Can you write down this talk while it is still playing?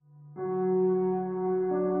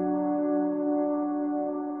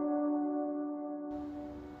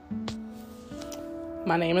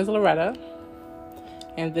My name is Loretta,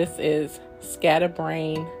 and this is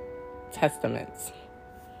Scatterbrain Testaments.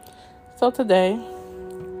 So today,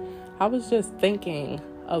 I was just thinking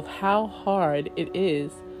of how hard it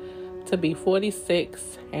is to be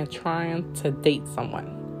 46 and trying to date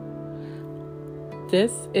someone.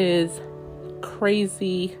 This is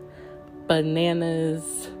crazy,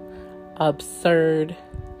 bananas, absurd,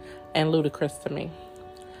 and ludicrous to me.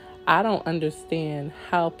 I don't understand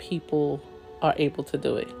how people are able to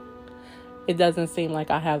do it. It doesn't seem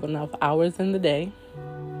like I have enough hours in the day,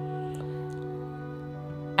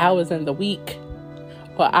 hours in the week,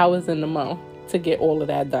 or hours in the month to get all of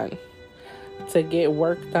that done. To get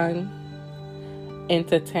work done,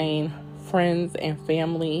 entertain friends and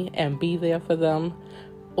family and be there for them,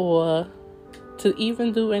 or to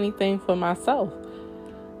even do anything for myself.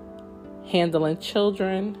 Handling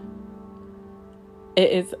children,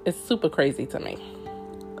 it's super crazy to me.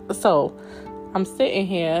 So I'm sitting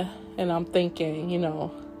here and I'm thinking,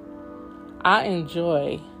 I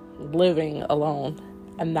enjoy living alone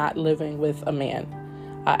and not living with a man.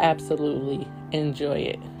 I absolutely enjoy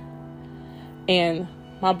it. And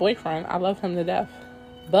my boyfriend, I love him to death,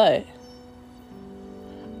 but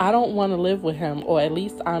I don't want to live with him, or at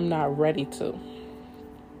least I'm not ready to.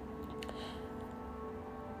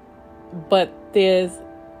 But there's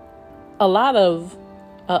a lot of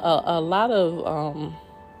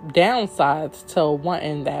downsides to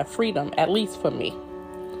wanting that freedom, at least for me.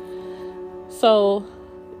 So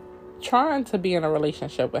trying to be in a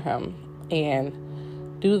relationship with him and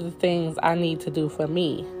do the things I need to do for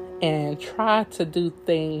me and try to do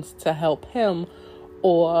things to help him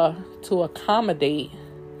or to accommodate,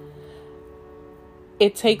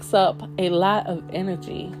 it takes up a lot of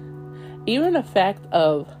energy. Even the fact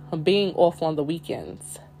of being off on the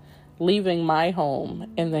weekends, leaving my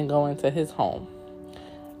home and then going to his home,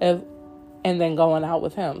 and then going out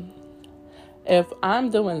with him. If I'm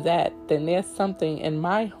doing that, then there's something in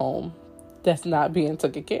my home that's not being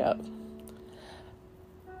taken care of.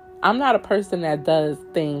 I'm not a person that does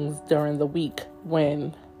things during the week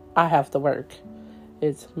when I have to work.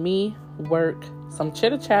 It's me, work, some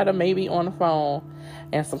chitter-chatter maybe on the phone,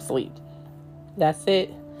 and some sleep. That's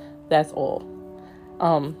it. That's all.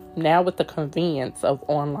 Now with the convenience of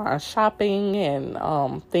online shopping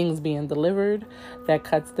and things being delivered, that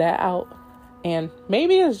cuts that out. And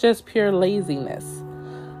maybe it's just pure laziness.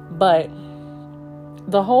 But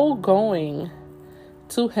the whole going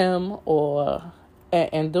to him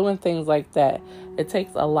and doing things like that, it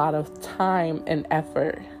takes a lot of time and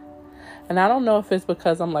effort. And I don't know if it's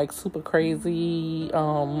because I'm like super crazy,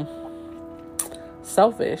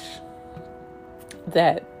 selfish,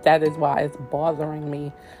 that is why it's bothering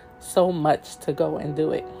me so much to go and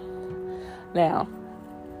do it. Now,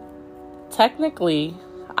 technically,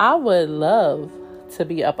 I would love to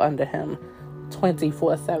be up under him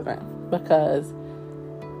 24/7 because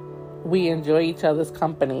we enjoy each other's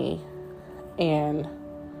company and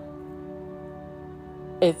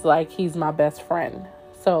it's like he's my best friend.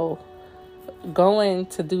 So going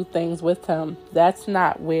to do things with him, that's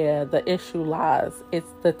not where the issue lies.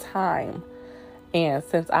 It's the time. And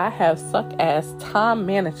since I have suck-ass time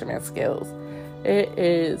management skills, it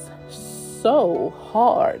is so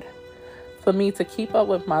hard for me to keep up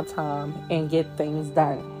with my time and get things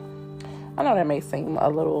done. I know that may seem a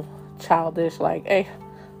little childish, like, hey,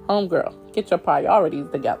 homegirl, get your priorities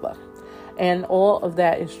together. And all of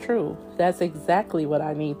that is true. That's exactly what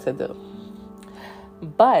I need to do.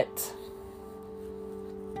 But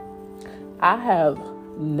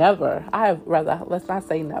let's not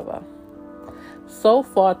say never. So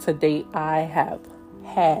far to date, I have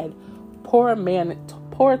had poor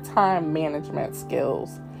time management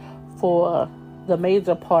skills for the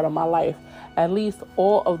major part of my life, at least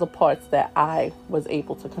all of the parts that I was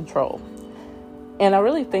able to control. And I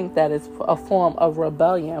really think that is a form of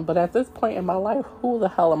rebellion. But at this point in my life, who the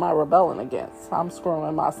hell am I rebelling against? I'm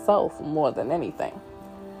screwing myself more than anything.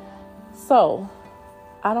 So,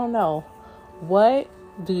 I don't know. What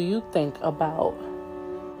do you think about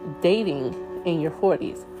dating in your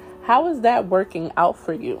 40s? How is that working out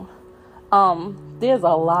for you? There's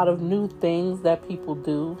a lot of new things that people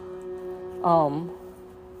do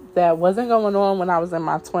that wasn't going on when I was in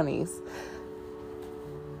my 20s.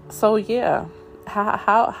 So yeah,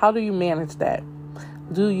 how do you manage that?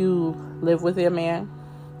 Do you live with your man?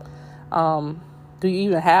 Do you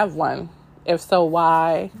even have one? If so,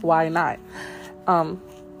 why not?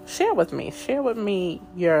 Share with me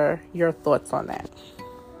your thoughts on that.